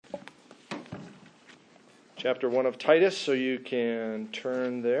chapter 1 of Titus, so you can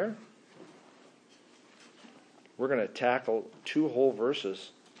turn there. We're going to tackle 2 whole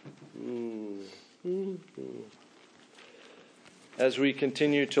verses. As we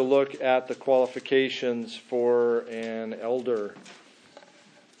continue to look at the qualifications for an elder.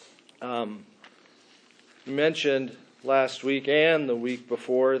 We mentioned last week and the week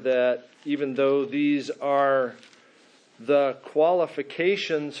before that even though these are the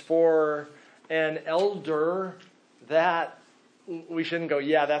qualifications for an elder, that we shouldn't go,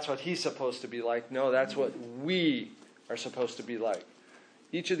 yeah, that's what he's supposed to be like. No, that's what we are supposed to be like.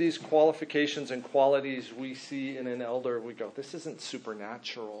 Each of these qualifications and qualities we see in an elder, we go, this isn't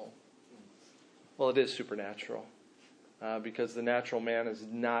supernatural. Well, it is supernatural because the natural man is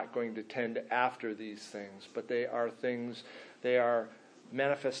not going to tend after these things, but they are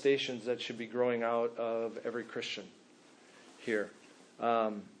manifestations that should be growing out of every Christian here.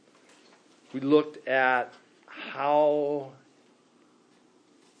 We looked at how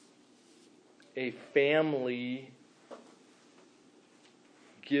a family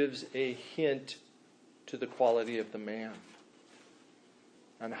gives a hint to the quality of the man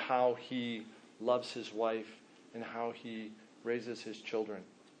and how he loves his wife and how he raises his children.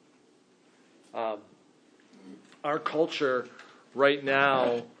 Our culture right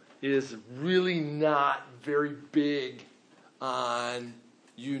now is really not very big on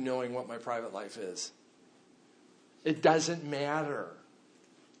you knowing what my private life is. It doesn't matter,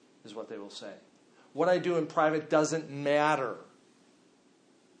 is what they will say. What I do in private doesn't matter.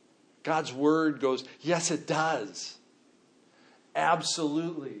 God's word goes, yes, it does.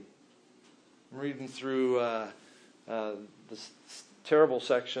 Absolutely. I'm reading through this terrible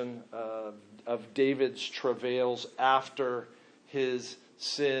section of David's travails after his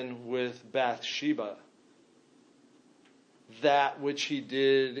sin with Bathsheba. That which he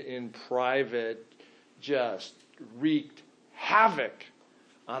did in private just wreaked havoc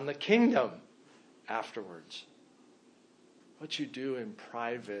on the kingdom afterwards. What you do in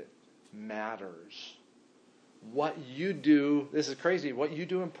private matters. What you do, this is crazy, what you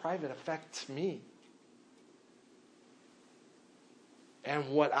do in private affects me. And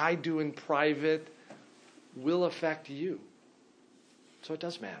what I do in private will affect you. So it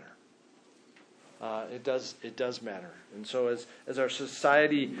does matter. It does matter. And so as our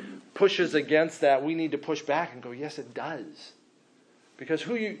society pushes against that, we need to push back and go, yes, it does. Because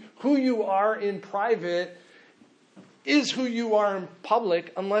who you are in private is who you are in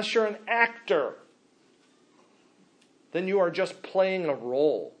public unless you're an actor. Then you are just playing a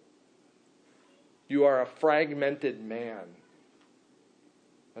role. You are a fragmented man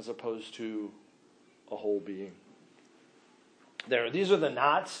as opposed to a whole being. These are the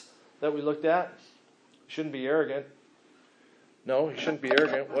knots that we looked at. He shouldn't be arrogant. No, he shouldn't be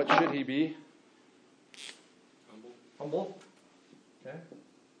arrogant. What should he be? Humble. Okay.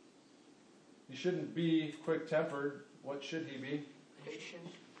 He shouldn't be quick-tempered. What should he be?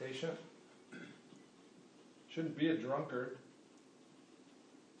 Patient. Shouldn't be a drunkard.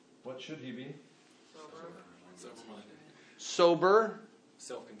 What should he be? Sober.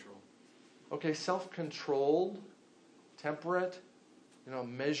 Self-control. Okay, self-controlled, temperate,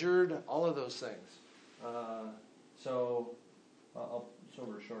 measured, all of those things. So I'll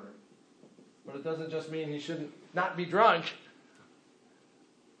sober shorter. But it doesn't just mean he shouldn't not be drunk.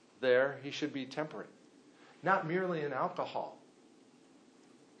 He should be temperate. Not merely in alcohol.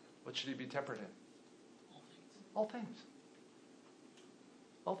 What should he be temperate in? All things.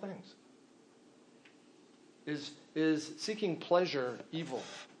 All things. Is seeking pleasure evil?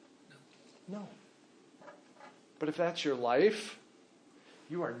 No. But if that's your life,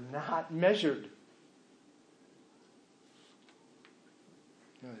 you are not measured.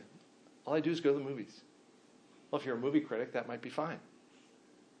 All I do is go to the movies. Well, if you're a movie critic, that might be fine.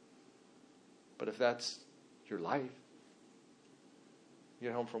 But if that's your life, you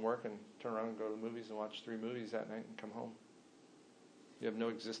get home from work and turn around and go to the movies and watch 3 movies that night and come home. You have no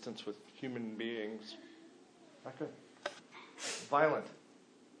existence with human beings. Not good. Violent.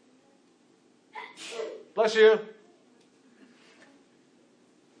 Bless you.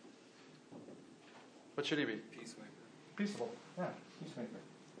 What should he be? Peacemaker. Peaceable. Yeah, peacemaker.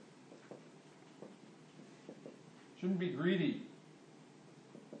 Shouldn't be greedy.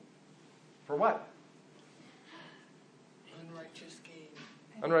 For what?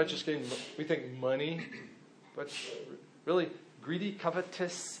 Unrighteous gain. We think money, but really greedy,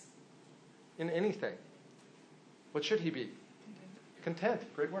 covetous in anything. What should he be? Content.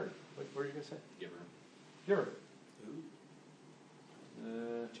 Great word. What were you going to say? Giver.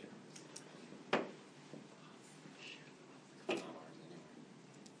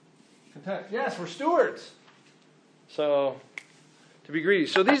 Content. Yes, we're stewards. So, to be greedy.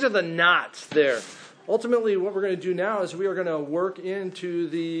 So these are the nots there. Ultimately, what we're going to do now is we are going to work into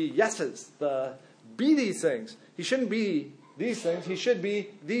the yeses, the be these things. He shouldn't be these things. He should be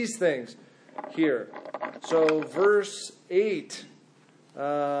these things here. So verse 8.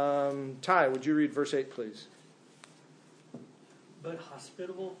 Ty, would you read verse 8, please? But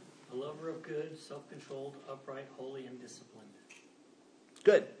hospitable, a lover of good, self-controlled, upright, holy, and disciplined.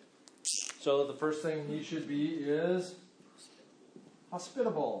 Good. So the first thing he should be is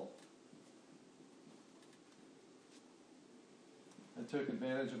hospitable. I took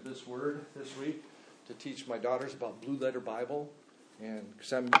advantage of this word this week to teach my daughters about Blue Letter Bible, and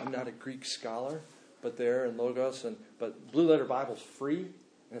because I'm not a Greek scholar, but there in Logos, but Blue Letter Bible's free,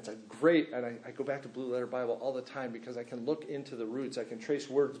 and it's a great. And I go back to Blue Letter Bible all the time because I can look into the roots, I can trace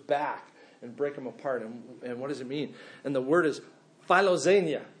words back and break them apart, and what does it mean? And the word is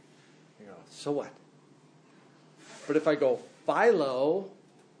philoxenia. You know, so what? But if I go philo,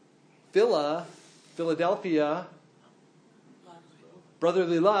 Philadelphia.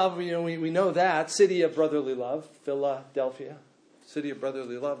 Brotherly love, we know that. City of brotherly love, Philadelphia. City of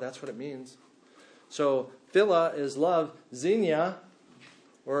brotherly love, that's what it means. So, phila is love. Xenia,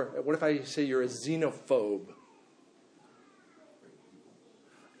 or what if I say you're a xenophobe?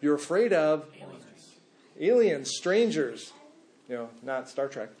 You're afraid of aliens, strangers. Not Star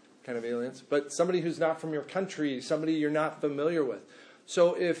Trek kind of aliens, but somebody who's not from your country, somebody you're not familiar with.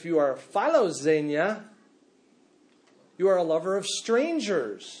 So, if you are philoxenia, you are a lover of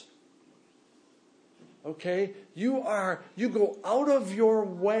strangers. Okay? You go out of your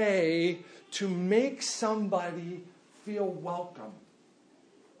way to make somebody feel welcome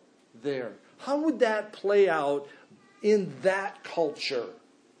there. How would that play out in that culture?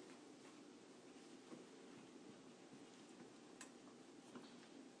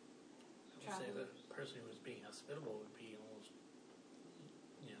 I would say the person who was being hospitable would be almost,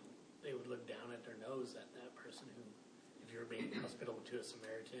 they would look down at their nose at that person who, if you're being hospitable to a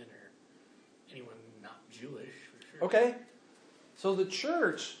Samaritan or anyone not Jewish, for sure. Okay, so the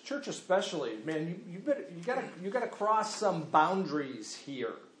church especially, man, you gotta cross some boundaries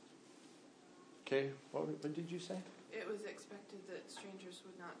here. Okay, what did you say? It was expected that strangers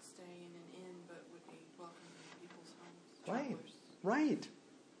would not stay in an inn, but would be welcomed in people's homes. Right.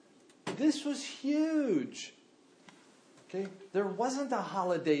 This was huge. Okay, there wasn't a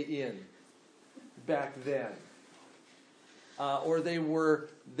Holiday Inn back then. Or they were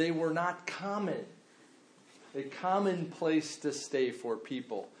not common, a common place to stay for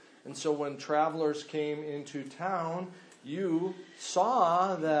people. And so when travelers came into town, you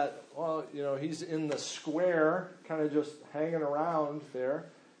saw that, he's in the square, kind of just hanging around there,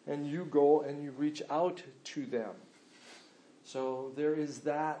 and you go and you reach out to them. So there is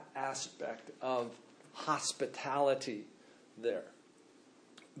that aspect of hospitality there.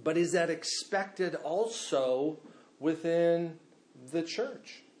 But is that expected also within the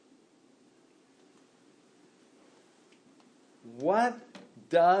church? What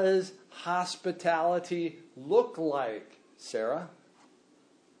does hospitality look like, Sarah?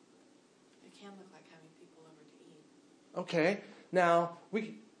 It can look like having people over to eat. Okay, now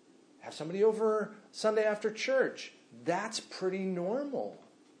we have somebody over Sunday after church. That's pretty normal.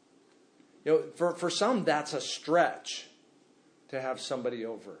 For some, that's a stretch to have somebody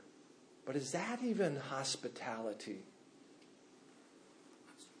over. But is that even hospitality?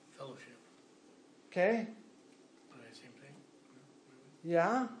 That's fellowship. Okay. Same thing.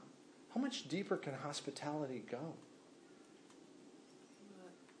 Yeah. How much deeper can hospitality go?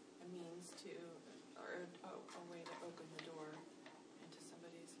 A means to, or a way to open the door into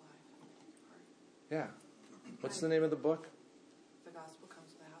somebody's life. Yeah. What's the name of the book? The Gospel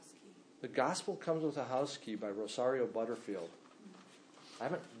Comes with a House Key. The Gospel Comes with a House Key by Rosario Butterfield. I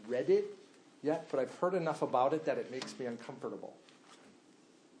haven't read it yet, but I've heard enough about it that it makes me uncomfortable.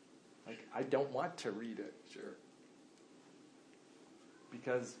 I don't want to read it, sure.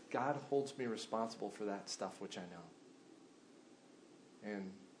 Because God holds me responsible for that stuff, which I know.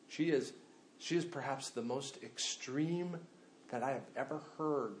 And she is perhaps the most extreme that I have ever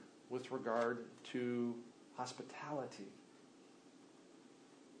heard with regard to hospitality.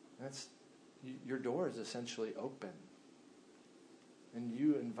 Your door is essentially open. And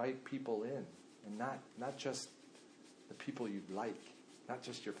you invite people in, and not just the people you'd like, not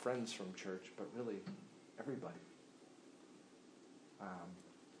just your friends from church, but really everybody.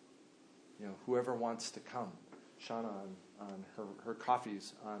 Whoever wants to come. Shauna on her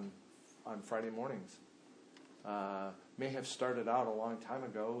coffees on Friday mornings may have started out a long time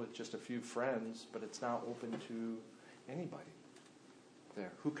ago with just a few friends, but it's now open to anybody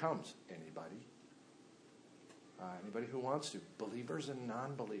there. Who comes? Anybody. Anybody who wants to, believers and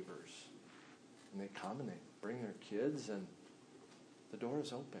non-believers. And they come and they bring their kids and the door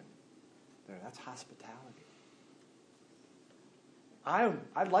is open. There, that's hospitality. I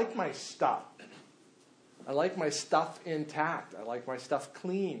like my stuff. I like my stuff intact. I like my stuff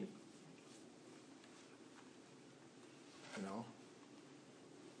clean. You know?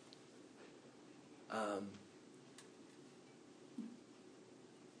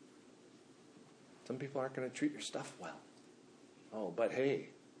 Some people aren't going to treat your stuff well. Oh, but hey,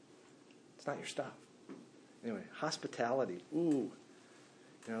 it's not your stuff. Anyway, hospitality. Ooh.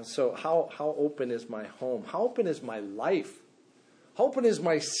 You know, so how open is my home? How open is my life? How open is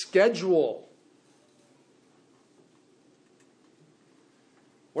my schedule?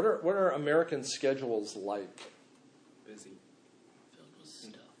 What are American schedules like? Busy. Filled with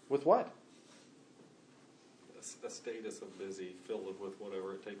stuff. With what? A status of busy, filled with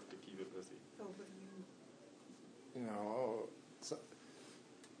whatever it takes to keep it busy. You know,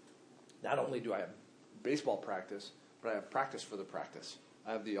 not only do I have baseball practice, but I have practice for the practice.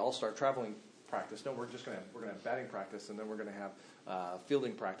 I have the all-star traveling practice. No, we're gonna have batting practice, and then we're gonna have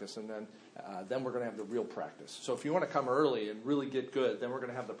fielding practice, and then we're gonna have the real practice. So if you want to come early and really get good, then we're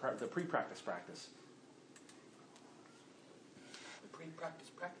gonna have the pre-practice practice. The pre-practice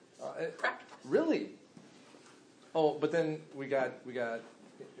practice. Really? Oh, but then we got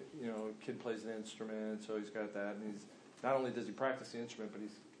you know, kid plays an instrument, so he's got that, and he's not only does he practice the instrument, but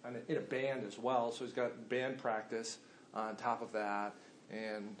he's in a band as well, so he's got band practice on top of that.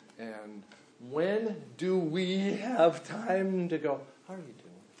 And when do we have time to go, how are you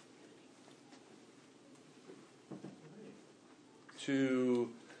doing? To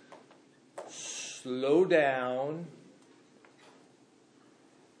slow down.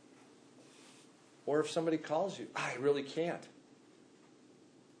 Or if somebody calls you, I really can't.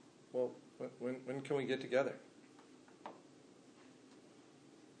 Well, when can we get together?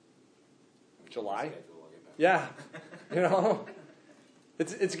 July? Yeah. You know?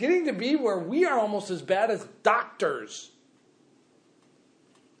 It's getting to be where we are almost as bad as doctors.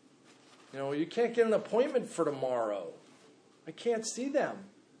 You know, you can't get an appointment for tomorrow. I can't see them.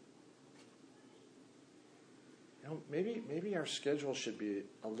 You know, maybe our schedule should be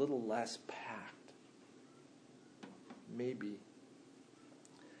a little less packed. Maybe.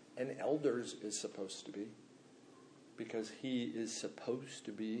 And elders is supposed to be, because he is supposed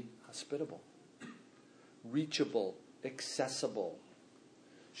to be hospitable, reachable, accessible.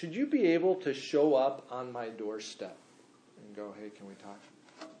 Should you be able to show up on my doorstep and go, hey, can we talk?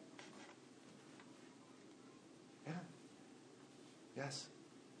 Yeah. Yes.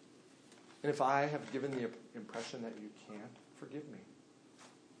 And if I have given the impression that you can't, forgive me.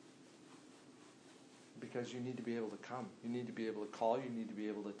 Because you need to be able to come. You need to be able to call. You need to be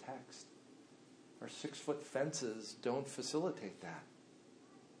able to text. Our 6-foot fences don't facilitate that.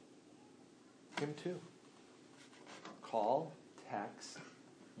 Him too. Call, text,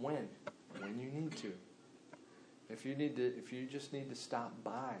 when you need to. If you just need to stop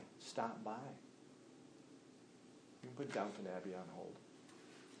by, stop by. You can put Downton Abbey on hold.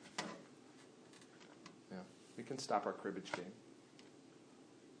 Yeah, we can stop our cribbage game.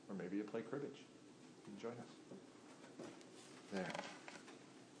 Or maybe you play cribbage. You can join us. There.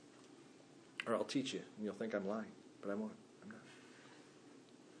 Or I'll teach you, and you'll think I'm lying, but I won't. I'm not.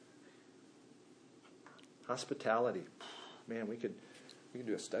 Hospitality. Man, we could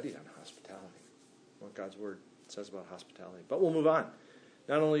do a study on hospitality. What God's Word says about hospitality. But we'll move on.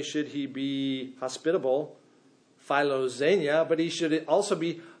 Not only should he be hospitable, philoxenia, but he should also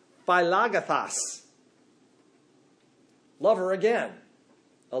be philagathos. Lover again.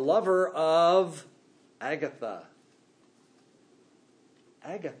 A lover of Agatha.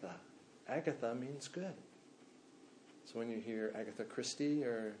 Agatha. Agatha means good. So when you hear Agatha Christie,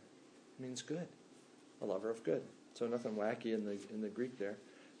 it means good. A lover of good. So nothing wacky in the Greek there.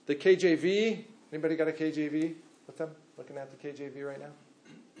 The KJV, anybody got a KJV with them? Looking at the KJV right now?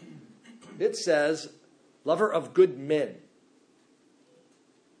 It says, lover of good men.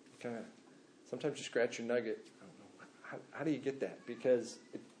 Sometimes you scratch your nugget. How do you get that? Because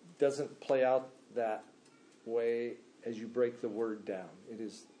it doesn't play out that way as you break the word down. It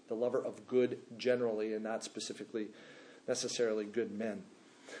is the lover of good generally and not specifically necessarily good men.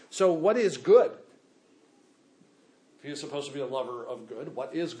 So what is good? If he is supposed to be a lover of good,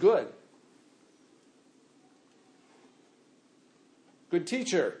 what is good? Good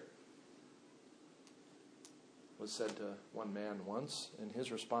teacher was said to one man once, and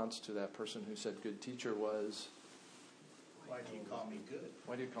his response to that person who said good teacher was, why do you call me good?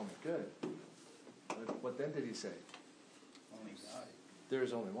 Why do you call me good? What then did he say? Only God. There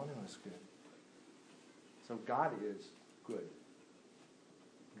is only one who is good. So God is good.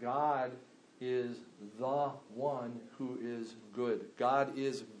 God is the one who is good. God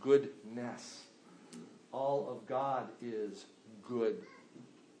is goodness. All of God is good.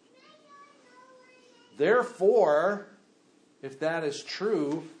 Therefore, if that is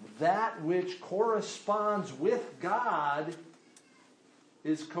true, that which corresponds with God,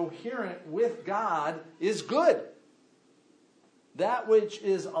 is coherent with God, is good. That which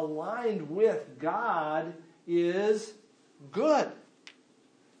is aligned with God is good.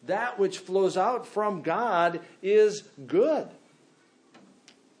 That which flows out from God is good.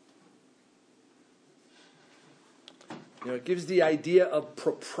 It gives the idea of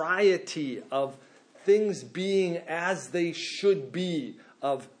propriety, of things being as they should be,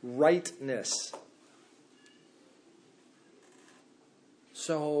 of rightness.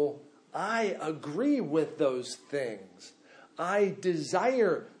 So I agree with those things. I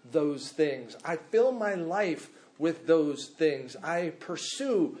desire those things. I fill my life with those things. I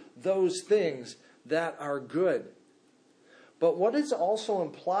pursue those things that are good. But what is also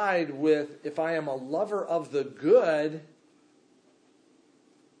implied with, if I am a lover of the good,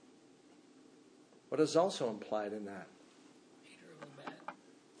 what is also implied in that? Hater of the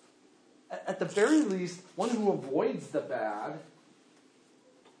bad. At the very least, one who avoids the bad.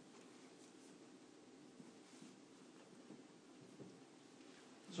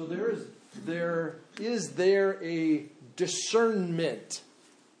 So there is a discernment.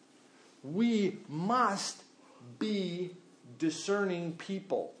 We must be discerning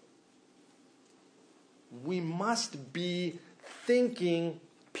people. We must be thinking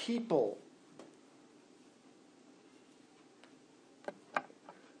people.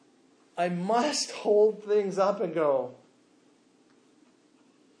 I must hold things up and go,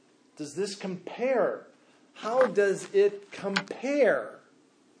 does this compare? How does it compare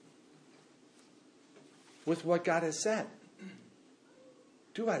with what God has said?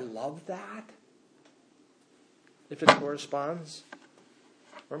 Do I love that? If it corresponds?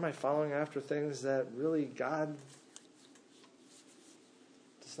 Or am I following after things that really God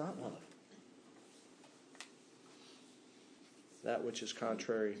does not love? That which is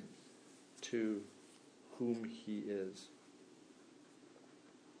contrary to whom he is.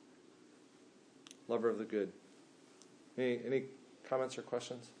 Lover of the good. Any comments or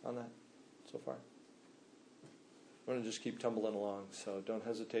questions on that so far? I'm going to just keep tumbling along, so don't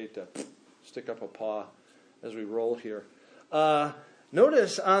hesitate to stick up a paw as we roll here.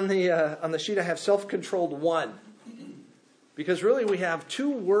 Notice on the sheet I have self-controlled one, because really we have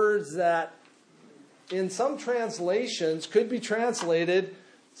two words that in some translations could be translated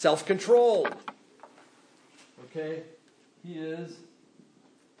self-controlled. Okay? He is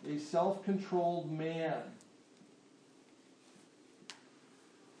a self-controlled man.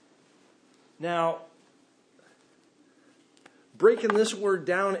 Now, breaking this word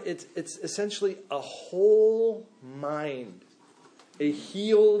down, it's essentially a whole mind, a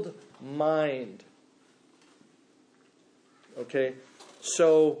healed mind. Okay?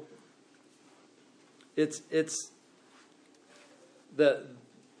 So, it's the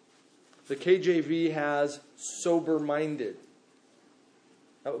KJV has sober-minded.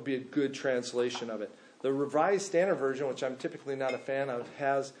 That would be a good translation of it. The Revised Standard Version, which I'm typically not a fan of,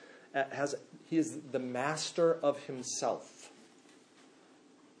 has he is the master of himself.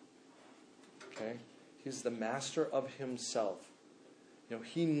 Okay? He's the master of himself.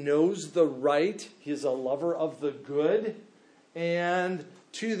 He knows the right. He is a lover of the good. And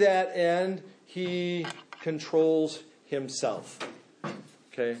to that end, he controls himself.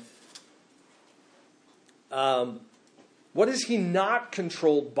 Okay? What is he not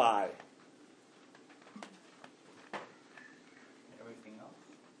controlled by? Everything else.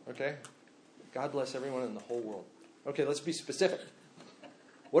 Okay? God bless everyone in the whole world. Okay, let's be specific.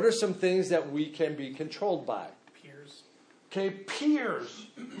 What are some things that we can be controlled by? Peers. Okay, peers.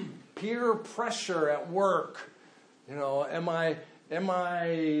 Peer pressure at work. Am I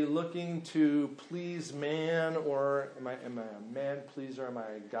looking to please man, or am I a man pleaser? Am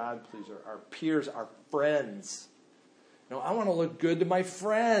I a God pleaser? Our peers, our friends. I want to look good to my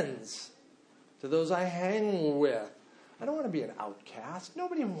friends, to those I hang with. I don't want to be an outcast.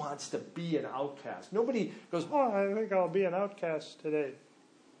 Nobody wants to be an outcast. Nobody goes, I think I'll be an outcast today.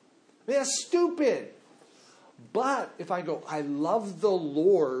 That's stupid. But if I go, I love the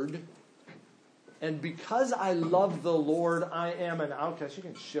Lord, and because I love the Lord, I am an outcast. You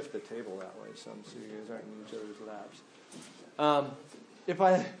can shift the table that way so you guys aren't in each other's laps. If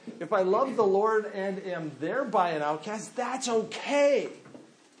I love the Lord and am thereby an outcast, that's okay.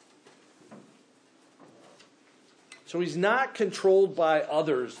 So he's not controlled by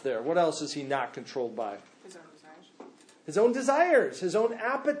others there. What else is he not controlled by? His own desires. His own desires, his own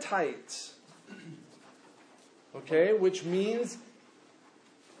appetites. Okay, which means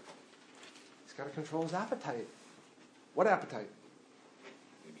he's got to control his appetite. What appetite?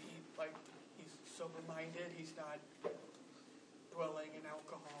 Maybe like he's sober-minded. He's not dwelling in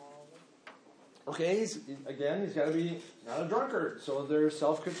alcohol. Okay, he's got to be not a drunkard, so there's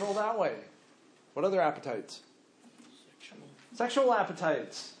self-control that way. What other appetites? Sexual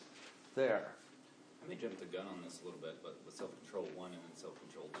appetites. There. I may jump the gun on this a little bit, but with self-control 1 and then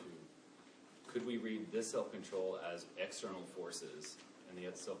self-control 2, could we read this self-control as external forces, and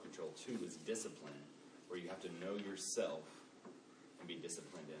the self-control 2 is discipline, where you have to know yourself and be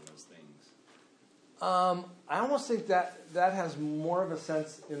disciplined in those things? I almost think that has more of a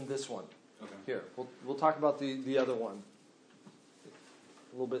sense in this one. Okay. Here, we'll talk about the other one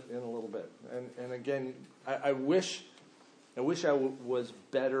a little bit. And again, I wish I was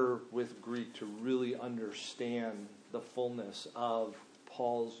better with Greek to really understand the fullness of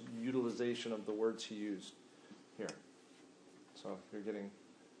Paul's utilization of the words he used here. So you're getting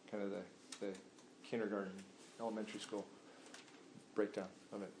kind of the kindergarten, elementary school breakdown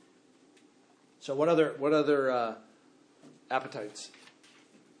of it. So what other appetites?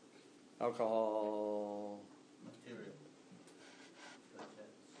 Alcohol. Material.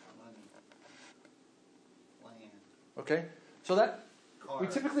 Money. Land. Okay, so that we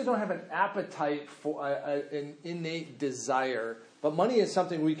Cars. typically don't have an appetite for an innate desire, but money is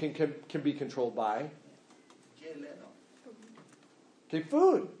something we can be controlled by. Okay,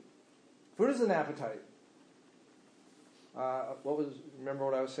 food. Food is an appetite. Remember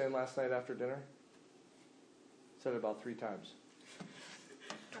what I was saying last night after dinner? Said it about 3 times.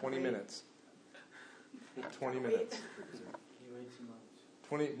 20 minutes. 20 minutes. You ate too much.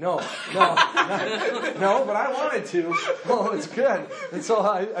 20, no, but I wanted to. Oh, it's good. And so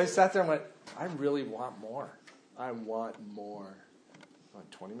I sat there and went, I really want more. I want more. I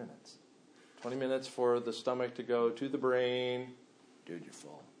want 20 minutes. 20 minutes for the stomach to go to the brain. Dude, you're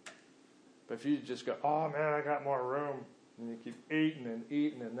full. But if you just go, oh man, I got more room, and you keep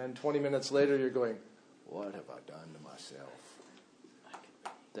eating, and then 20 minutes later you're going, what have I done to myself?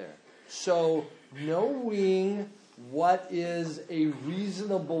 There. So knowing what is a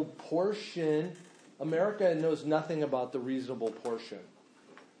reasonable portion, America knows nothing about the reasonable portion.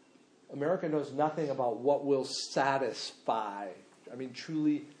 America knows nothing about what will satisfy,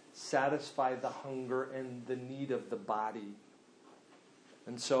 truly satisfy the hunger and the need of the body.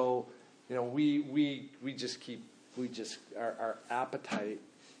 And so, we our appetite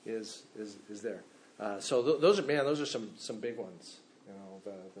is there. So those are some big ones.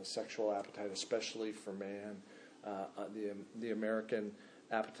 The sexual appetite, especially for man, the American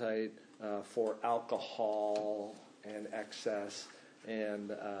appetite for alcohol and excess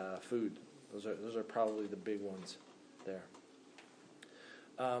and food. Those are probably the big ones there.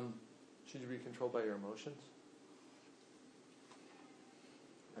 Should you be controlled by your emotions?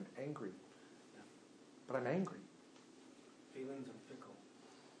 I'm angry. But I'm angry. Feelings are fickle.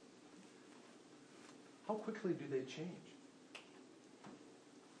 How quickly do they change?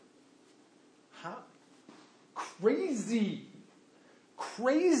 How crazy.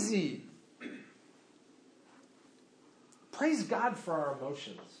 Praise God for our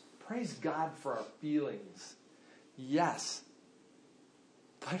emotions. Praise God for our feelings. Yes.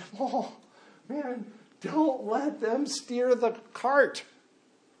 But, don't let them steer the cart.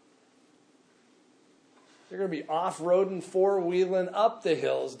 They're going to be off-roading, four-wheeling up the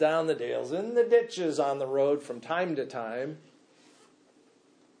hills, down the dales, in the ditches on the road from time to time.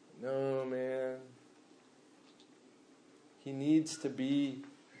 No, man. He needs to be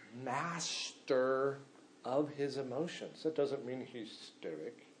master of his emotions. That doesn't mean he's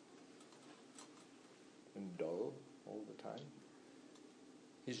hysteric and dull all the time.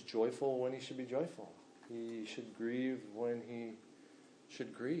 He's joyful when he should be joyful. He should grieve when he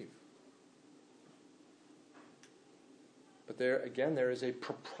should grieve. But there is a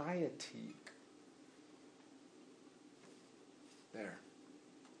propriety there.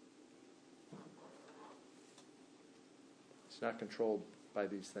 It's not controlled by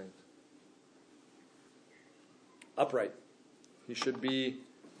these things. Upright. He should be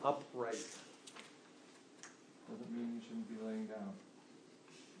upright. Doesn't mean he shouldn't be laying down.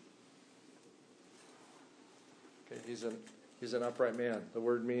 Okay, he's an upright man. The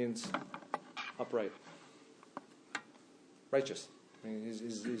word means upright. Righteous.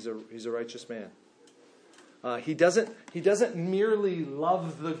 He's a righteous man. He doesn't merely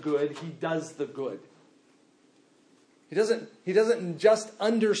love the good. He does the good. He doesn't just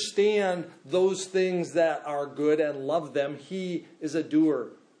understand those things that are good and love them. He is a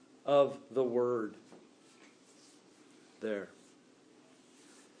doer of the word. There.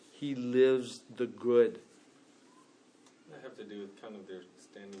 He lives the good. That have to do with kind of their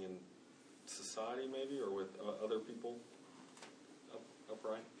standing in society, maybe, or with other people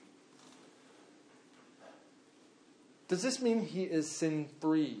upright? Does this mean he is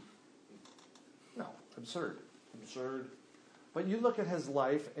sin-free? No, absurd. But you look at his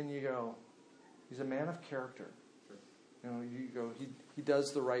life and you go, he's a man of character. You go, he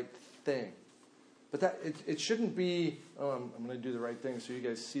does the right thing. But that it shouldn't be, I'm going to do the right thing so you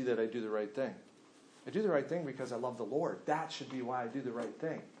guys see that I do the right thing. I do the right thing because I love the Lord. That should be why I do the right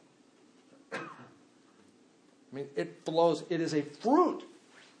thing. I mean, it flows. It is a fruit.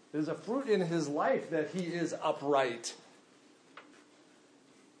 It is a fruit in his life that he is upright.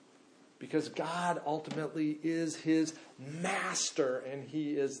 Because God ultimately is his master and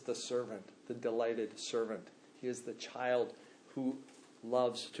he is the servant, the delighted servant. He is the child who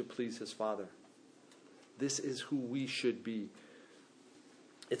loves to please his Father. This is who we should be.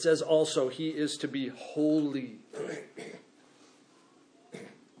 It says also he is to be holy.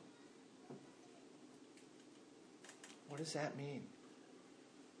 What does that mean?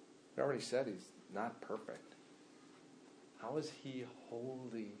 I already said he's not perfect. How is he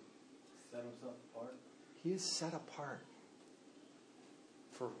holy? Set himself apart. He is set apart.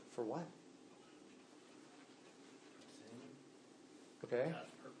 For what? Okay?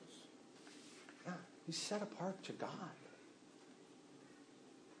 God's purpose. Yeah, he's set apart to God.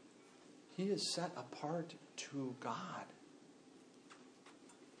 He is set apart to God.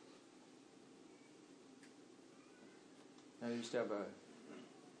 I used to have a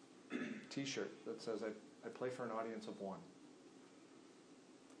t-shirt that says, I play for an audience of one.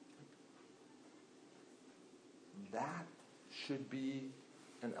 That should be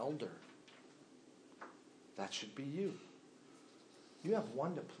an elder. That should be you. You have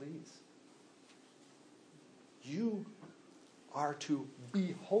one to please. You are to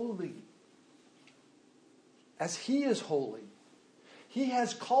be holy as he is holy. He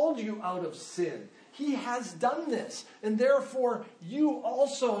has called you out of sin. He has done this. And therefore, you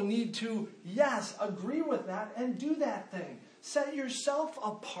also need to, yes, agree with that and do that thing. Set yourself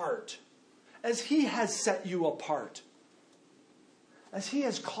apart as he has set you apart. As he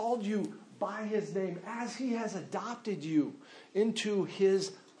has called you by his name. As he has adopted you into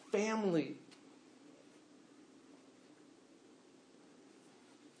his family.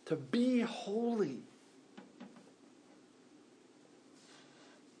 To be holy.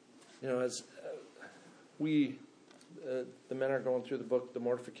 You know, as the men are going through the book, The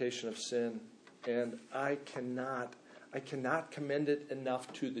Mortification of Sin, and I cannot commend it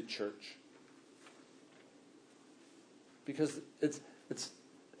enough to the church. Because it's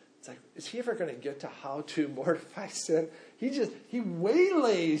like, is he ever going to get to how to mortify sin? He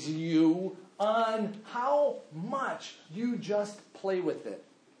waylays you on how much you just play with it.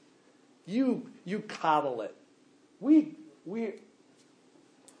 You coddle it. We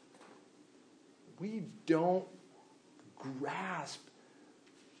don't grasp,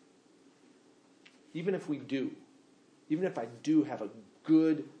 even if I do have a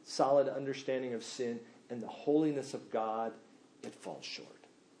good, solid understanding of sin and the holiness of God, it falls short.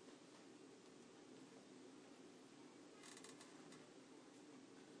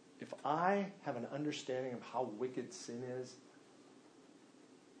 If I have an understanding of how wicked sin is,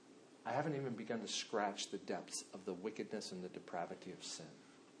 I haven't even begun to scratch the depths of the wickedness and the depravity of sin.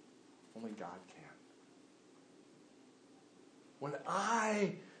 Only God can. When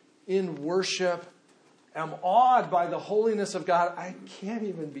I, in worship, am awed by the holiness of God, I can't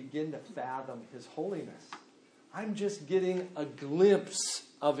even begin to fathom his holiness. I'm just getting a glimpse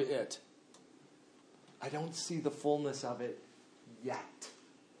of it. I don't see the fullness of it yet.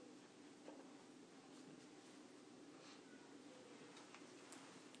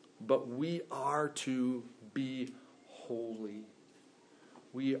 But we are to be holy.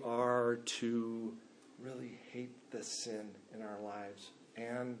 We are to really hate the sin in our lives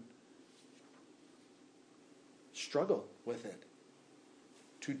and struggle with it,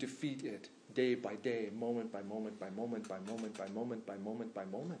 to defeat it day by day, moment by moment by moment by moment by moment by moment by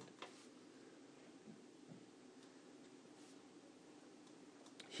moment.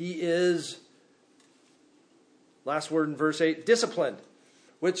 He is, last word in verse 8, disciplined,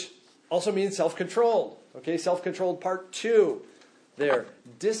 which also means self-controlled. Okay, self-controlled part 2 there,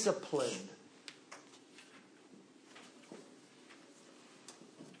 disciplined.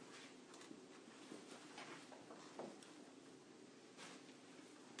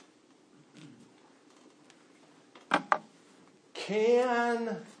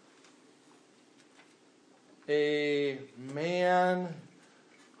 Can a man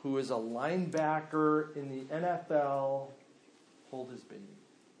who is a linebacker in the NFL hold his baby?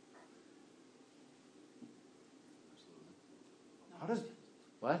 How does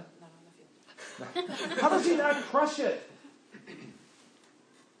what? Not on the field. How does he not crush it?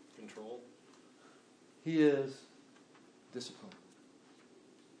 Control. He is disciplined.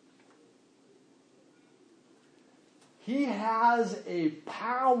 He has a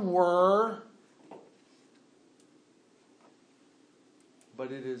power,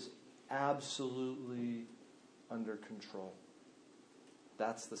 but it is absolutely under control.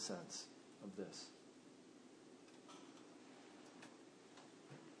 That's the sense of this.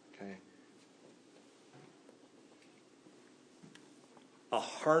 Okay. A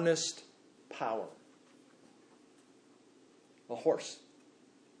harnessed power. A horse.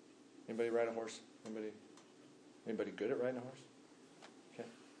 Anybody ride a horse? Anybody good at riding a horse? Okay.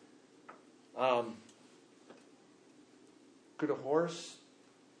 Could a horse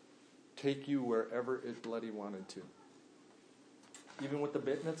take you wherever it bloody wanted to? Even with the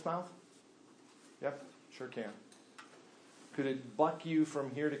bit in its mouth? Yep, sure can. Could it buck you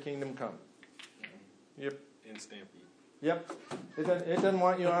from here to kingdom come? Yep. And stamp you. Yep. It doesn't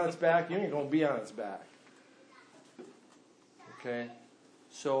want you on its back. You ain't going to be on its back. Okay?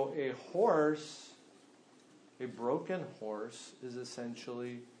 So a horse, a broken horse, is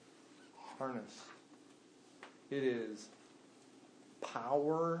essentially harnessed. It is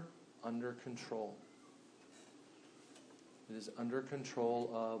power under control. It is under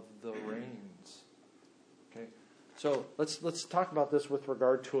control of the reins. Okay? So let's talk about this with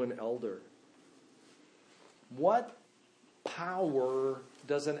regard to an elder. What power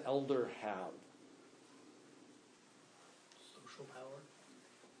does an elder have? Social power.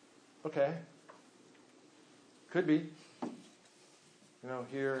 Okay. Could be.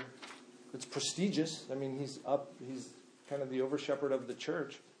 Here it's prestigious. I mean, he's kind of the over shepherd of the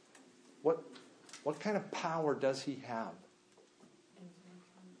church. What kind of power does he have?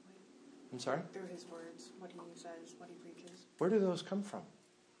 I'm sorry? Through his words, what he says, what he preaches. Where do those come from?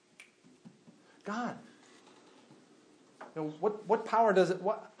 God. What power does it...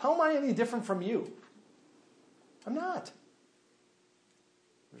 How am I any different from you? I'm not.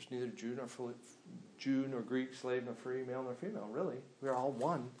 There's neither Jew nor Greek, slave nor free, male nor female, really. We are all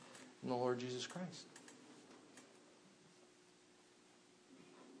one in the Lord Jesus Christ.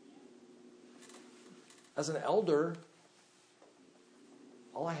 As an elder,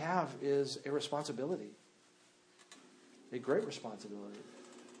 all I have is a responsibility. A great responsibility.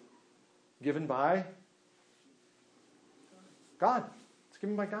 Given by God. It's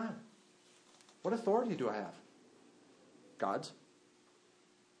given by God. What authority do I have? God's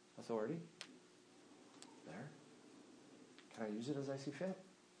authority. There. Can I use it as I see fit?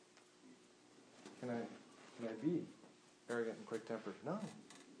 Can I be arrogant and quick-tempered?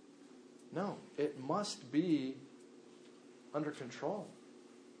 No. It must be under control.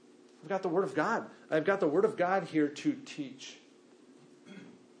 I've got the Word of God. I've got the Word of God here to teach.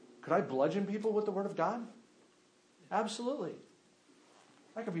 Could I bludgeon people with the Word of God? Absolutely.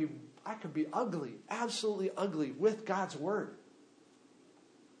 I could be ugly, absolutely ugly with God's Word.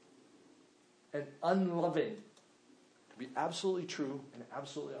 And unloving. To be absolutely true and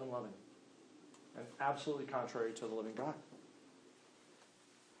absolutely unloving. And absolutely contrary to the living God.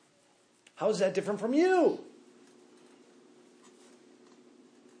 How is that different from you?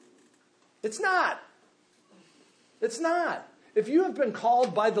 It's not. It's not. If you have been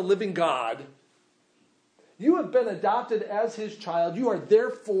called by the living God, you have been adopted as His child. You are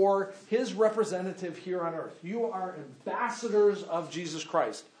therefore His representative here on earth. You are ambassadors of Jesus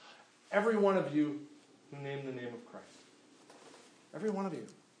Christ. Every one of you who name the name of Christ. Every one of you.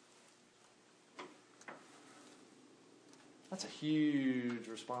 That's a huge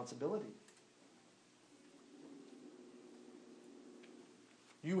responsibility.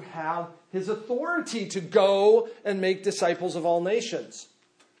 You have His authority to go and make disciples of all nations.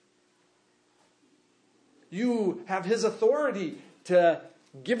 You have His authority to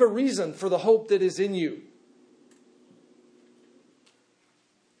give a reason for the hope that is in you.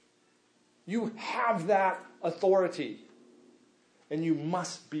 You have that authority. And you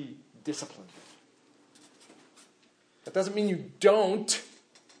must be disciplined. That doesn't mean you don't.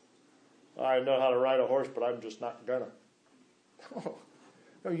 I know how to ride a horse, but I'm just not gonna.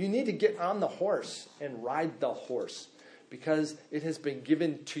 No, you need to get on the horse and ride the horse because it has been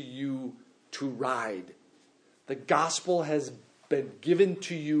given to you to ride. The gospel has been given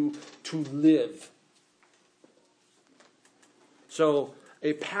to you to live. So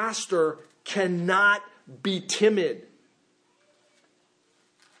a pastor cannot be timid.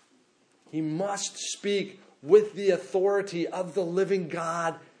 He must speak with the authority of the living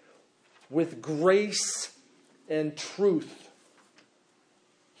God, with grace and truth.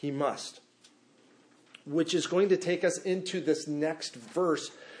 He must. Which is going to take us into this next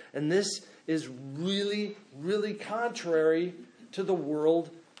verse. And this is really, really contrary to the world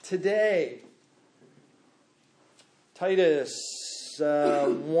today. Titus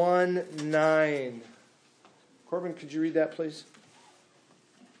 1:9. Corbin, could you read that, please?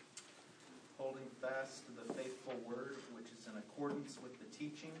 Holding fast to the faithful word, which is in accordance with the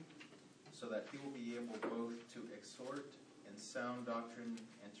teaching, so that he will be able both to exhort in sound doctrine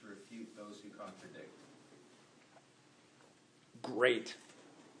and to refute those who contradict. Great.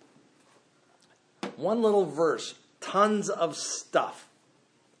 One little verse, tons of stuff.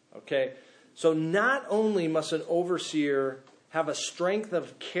 Okay? So not only must an overseer have a strength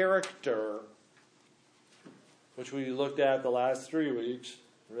of character, which we looked at the last 3 weeks,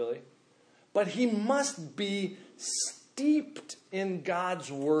 really, but he must be steeped in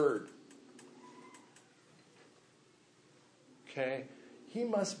God's word. Okay? He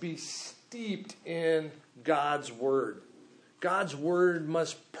must be steeped in God's word. God's word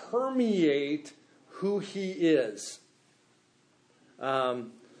must permeate who he is.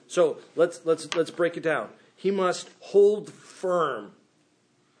 So let's break it down. He must hold firm.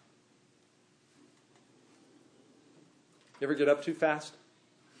 You ever get up too fast?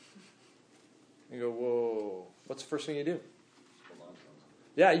 You go, whoa. What's the first thing you do? Hold on to them.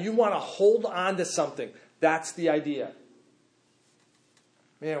 Yeah, you want to hold on to something. That's the idea.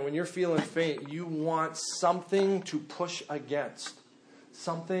 Man, when you're feeling faint, you want something to push against.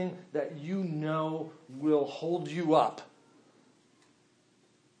 Something that you know will hold you up.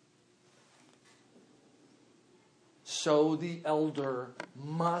 So the elder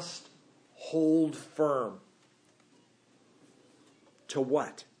must hold firm. To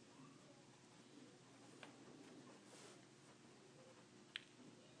what?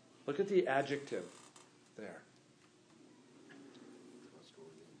 Look at the adjective there.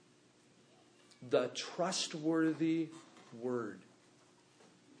 The trustworthy word.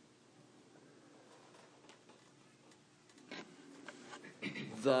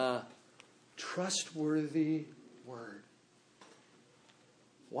 The trustworthy word.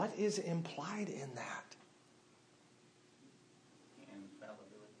 What is implied in that?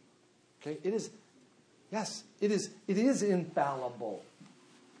 Infallibility. Okay, it is, yes, it is infallible.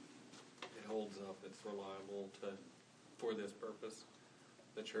 It holds up. It's reliable for this purpose.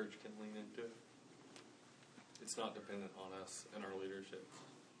 The church can lean into it. It's not dependent on us and our leadership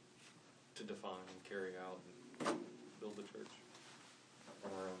to define and carry out and build the church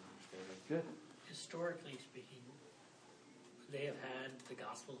on our own understanding. Good. Historically speaking, would they have had the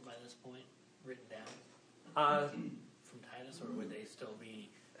Gospels by this point written down from Titus, or would they still be,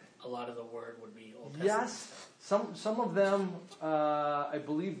 a lot of the word would be Old Testament Yes, stuff? some of them, I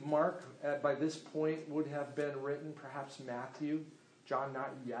believe Mark by this point would have been written, perhaps Matthew, John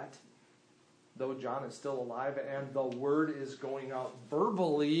not yet, though John is still alive, and the word is going out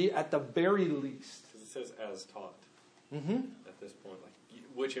verbally at the very least. Because it says as taught Mm-hmm. at this point,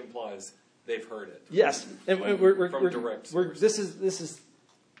 which implies they've heard it. Yes, and we're direct we're, sources.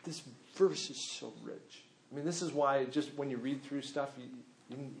 this verse is so rich. I mean, this is why just when you read through stuff,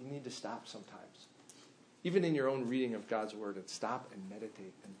 you need to stop sometimes, even in your own reading of God's word, and stop and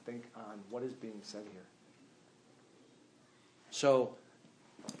meditate and think on what is being said here. So,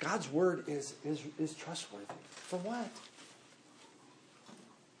 God's word is trustworthy. For what?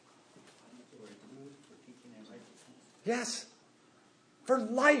 For teaching and righteousness. Yes. For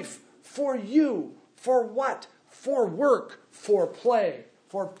life, for you, for what? For work, for play,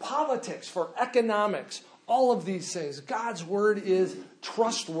 for politics, for economics, all of these things. God's word is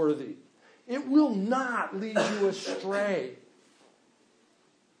trustworthy. It will not lead you astray.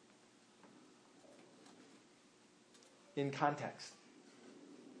 In context.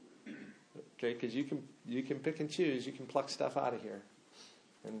 Okay, because you can pick and choose, you can pluck stuff out of here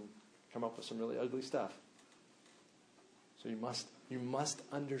and come up with some really ugly stuff. So you must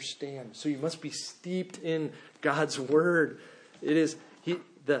understand. So you must be steeped in God's word. It is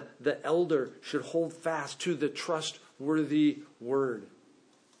the elder should hold fast to the trustworthy word.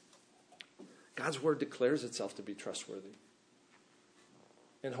 God's word declares itself to be trustworthy.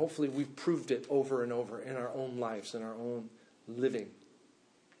 And hopefully we've proved it over and over in our own lives, in our own living.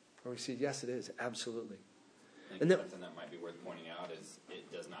 Where we see, yes, it is, absolutely. I think And then- something that might be worth pointing out is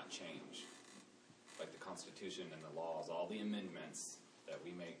it does not change. Like the Constitution and the laws, all the amendments that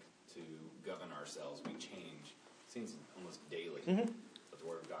we make to govern ourselves, we change. It seems almost daily, but the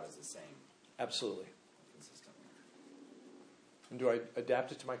Word of God is the same Absolutely. consistently. And do I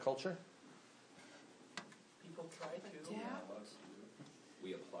adapt it to my culture? People try to. Adapt.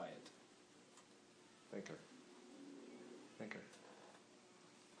 We apply it. Thinker.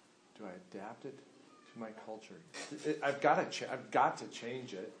 Do I adapt it to my culture? I've got to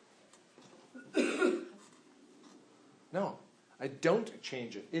change it. No, I don't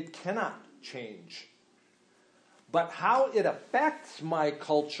change it. It cannot change. But how it affects my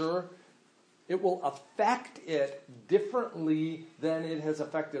culture, it will affect it differently than it has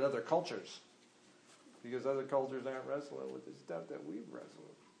affected other cultures. Because other cultures aren't wrestling with the stuff that we've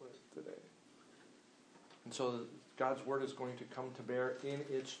wrestled with today. And so God's word is going to come to bear in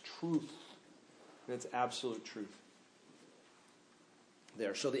its truth, in its absolute truth.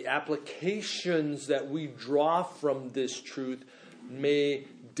 There. So the applications that we draw from this truth may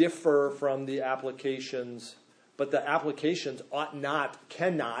differ from the applications, but the applications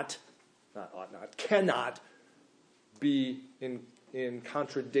cannot be in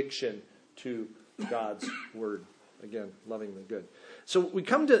contradiction to God's word. Again, loving the good. So we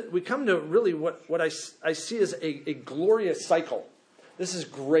come to really what I see as a glorious cycle. This is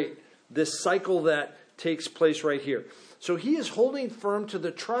great. This cycle that takes place right here. So he is holding firm to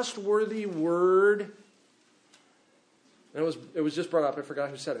the trustworthy word. And it was just brought up. I forgot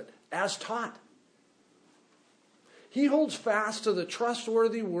who said it. As taught. He holds fast to the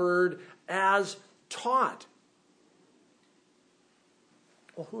trustworthy word as taught.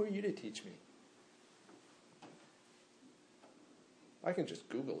 Well, who are you to teach me? I can just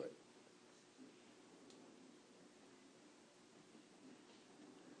Google it.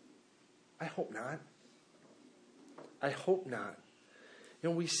 I hope not. I hope not. You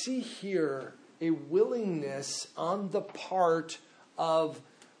know, we see here a willingness on the part of,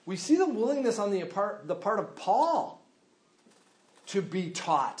 we see the willingness on the part of Paul to be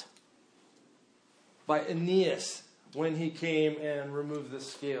taught by Aeneas when he came and removed the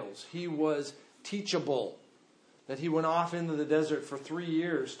scales. He was teachable, that he went off into the desert for 3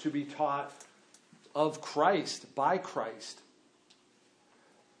 years to be taught of Christ, by Christ.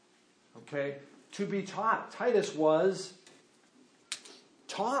 Okay? To be taught. Titus was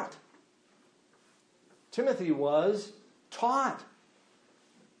taught. Timothy was taught.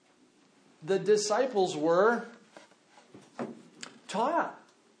 The disciples were taught.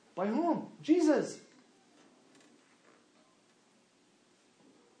 By whom? Jesus.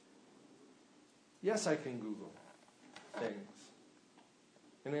 Yes, I can Google things.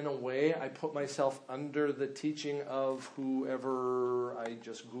 And in a way, I put myself under the teaching of whoever I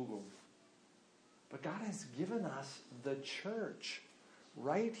just Googled. But God has given us the church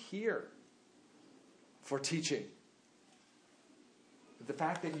right here for teaching. The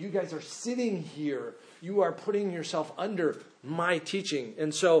fact that you guys are sitting here, you are putting yourself under my teaching.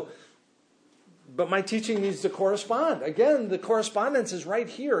 And so, but my teaching needs to correspond. Again, the correspondence is right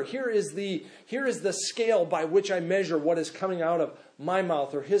here. Here is the scale by which I measure what is coming out of my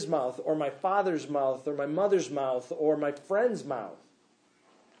mouth or his mouth or my father's mouth or my mother's mouth or my friend's mouth.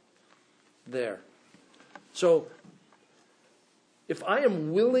 There. So, if I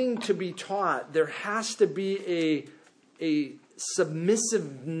am willing to be taught, there has to be a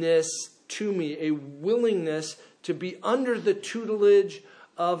submissiveness to me, a willingness to be under the tutelage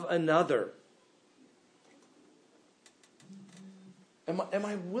of another. Am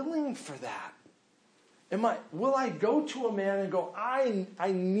I willing for that? Will I go to a man and go, I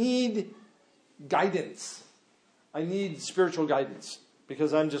need guidance. I need spiritual guidance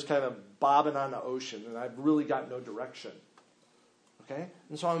because I'm just kind of bobbing on the ocean and I've really got no direction. Okay?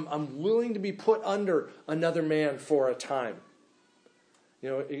 And so I'm willing to be put under another man for a time. You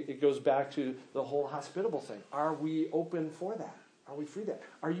know, it goes back to the whole hospitable thing. Are we open for that? Are we free that?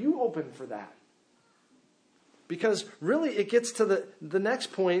 Are you open for that? Because really it gets to the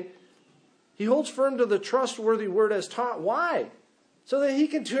next point. He holds firm to the trustworthy word as taught. Why? So that he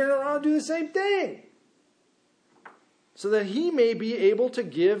can turn around and do the same thing. So that he may be able to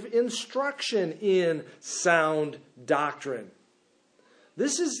give instruction in sound doctrine.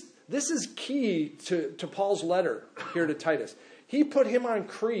 This is key to Paul's letter here to Titus. He put him on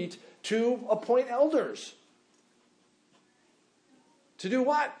Crete to appoint elders. To do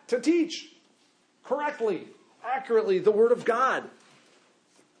what? To teach correctly, accurately the Word of God.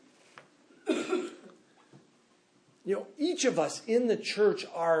 You know, each of us in the church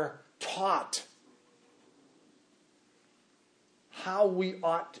are taught how we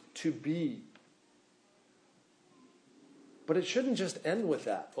ought to be. But it shouldn't just end with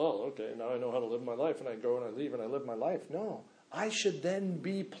that. Well, okay, now I know how to live my life, and I go and I leave and I live my life. No, I should then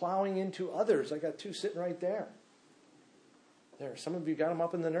be plowing into others. I got 2 sitting right there. There, some of you got them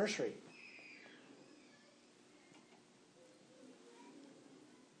up in the nursery.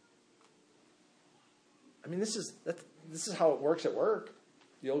 mean, this is how it works at work.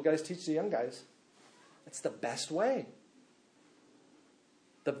 The old guys teach the young guys. It's the best way.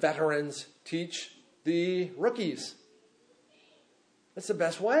 The veterans teach the rookies. That's the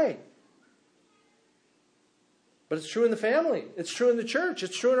best way. But it's true in the family. It's true in the church.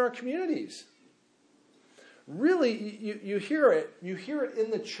 It's true in our communities. Really, you hear it. You hear it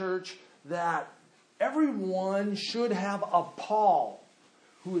in the church that everyone should have a Paul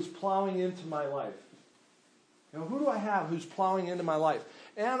who is plowing into my life. You know, who do I have who's plowing into my life?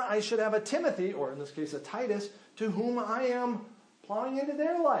 And I should have a Timothy, or in this case a Titus, to whom I am plowing into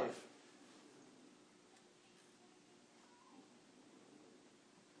their life.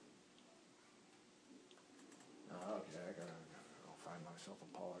 Okay, I gotta find myself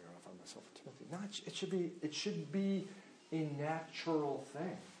a Paul. I gotta find myself a Timothy. No, it should be a natural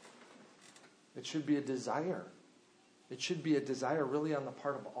thing. It should be a desire. It should be a desire really on the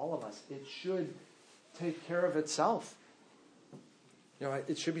part of all of us. It should take care of itself. You know,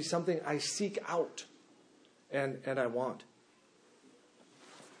 it should be something I seek out and I want.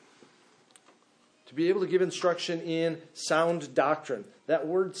 To be able to give instruction in sound doctrine. That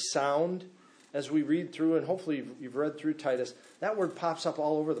word sound, as we read through, and hopefully you've read through Titus, that word pops up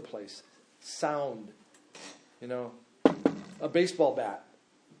all over the place. Sound. You know, a baseball bat.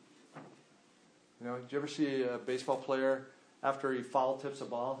 You know, did you ever see a baseball player, after he foul tips a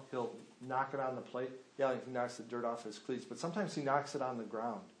ball, he'll knock it on the plate? Yeah, he knocks the dirt off his cleats, but sometimes he knocks it on the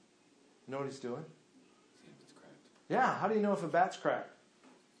ground. You know what he's doing? See if it's cracked. Yeah, how do you know if a bat's cracked?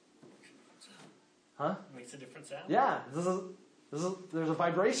 Huh? Makes a different sound. Yeah, there's a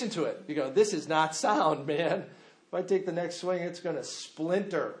vibration to it. You go, this is not sound, man. If I take the next swing, it's going to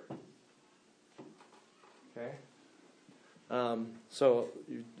splinter. Okay? So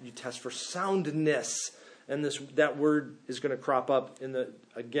you test for soundness. And that word is going to crop up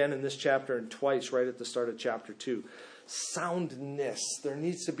again in this chapter and twice right at the start of chapter 2. Soundness. There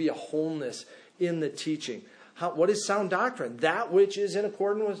needs to be a wholeness in the teaching. What is sound doctrine? That which is in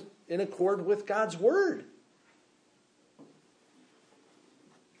accord with God's word.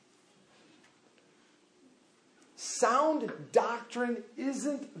 Sound doctrine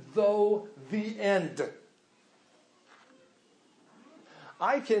isn't, though, the end.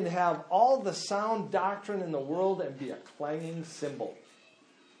 I can have all the sound doctrine in the world and be a clanging cymbal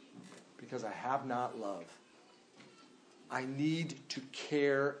because I have not love. I need to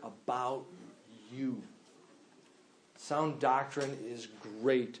care about you. Sound doctrine is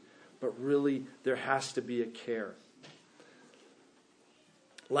great, but really there has to be a care.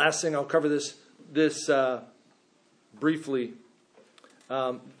 Last thing, I'll cover this briefly.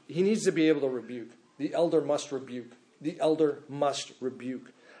 He needs to be able to rebuke. The elder must rebuke. The elder must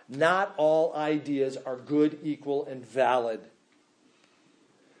rebuke. Not all ideas are good, equal, and valid.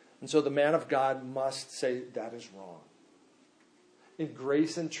 And so the man of God must say, that is wrong. In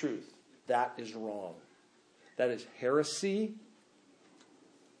grace and truth, that is wrong. That is heresy.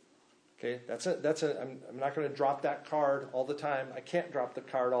 Okay, I'm not going to drop that card all the time. I can't drop the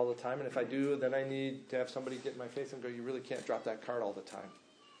card all the time. And if I do, then I need to have somebody get in my face and go, you really can't drop that card all the time.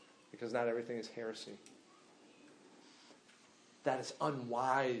 Because not everything is heresy. That is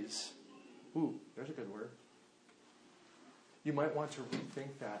unwise. Ooh, there's a good word. You might want to rethink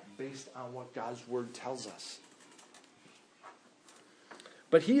that based on what God's word tells us.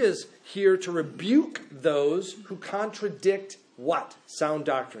 But he is here to rebuke those who contradict what? Sound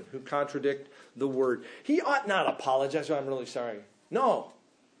doctrine, who contradict the word. He ought not apologize. Oh, I'm really sorry. No.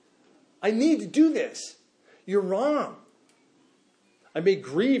 I need to do this. You're wrong. I may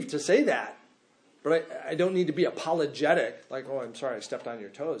grieve to say that, but I don't need to be apologetic, like, oh, I'm sorry I stepped on your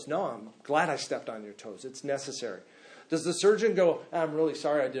toes. No, I'm glad I stepped on your toes. It's necessary. Does the surgeon go, I'm really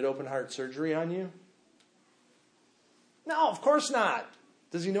sorry I did open heart surgery on you? No, of course not.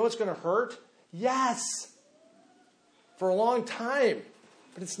 Does he know it's going to hurt? Yes. For a long time.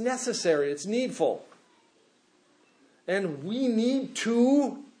 But it's necessary. It's needful. And we need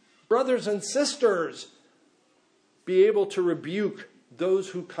to, brothers and sisters, be able to rebuke those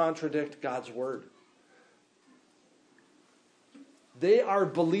who contradict God's word. They are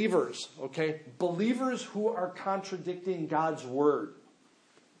believers, okay? Believers who are contradicting God's word.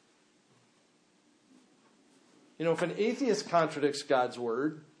 You know, if an atheist contradicts God's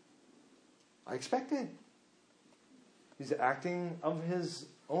word, I expect it. He's acting of his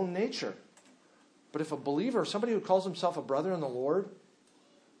own nature. But if a believer, somebody who calls himself a brother in the Lord,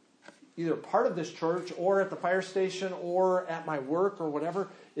 either part of this church or at the fire station or at my work or whatever,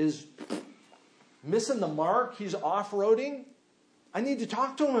 is missing the mark, he's off-roading, I need to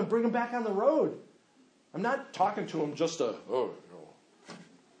talk to him and bring him back on the road. I'm not talking to him just to,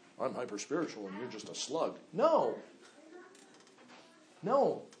 I'm hyper-spiritual and you're just a slug. No.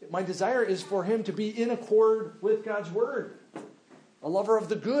 No. My desire is for him to be in accord with God's word. A lover of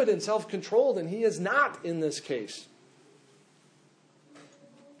the good and self-controlled, and he is not in this case.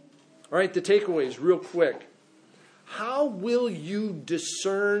 All right, the takeaways real quick. How will you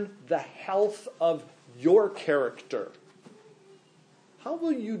discern the health of your character? How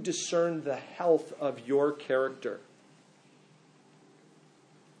will you discern the health of your character?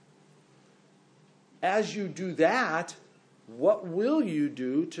 As you do that, what will you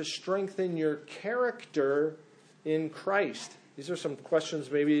do to strengthen your character in Christ? These are some questions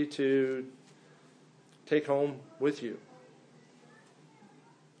maybe to take home with you.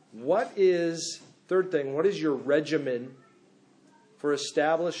 Third thing, what is your regimen for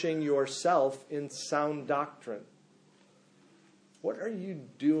establishing yourself in sound doctrine? What are you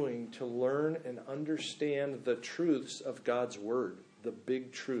doing to learn and understand the truths of God's Word, the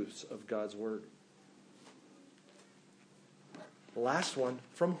big truths of God's Word? The last one,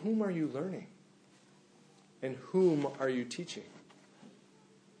 from whom are you learning? And whom are you teaching?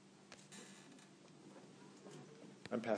 I'm Pastor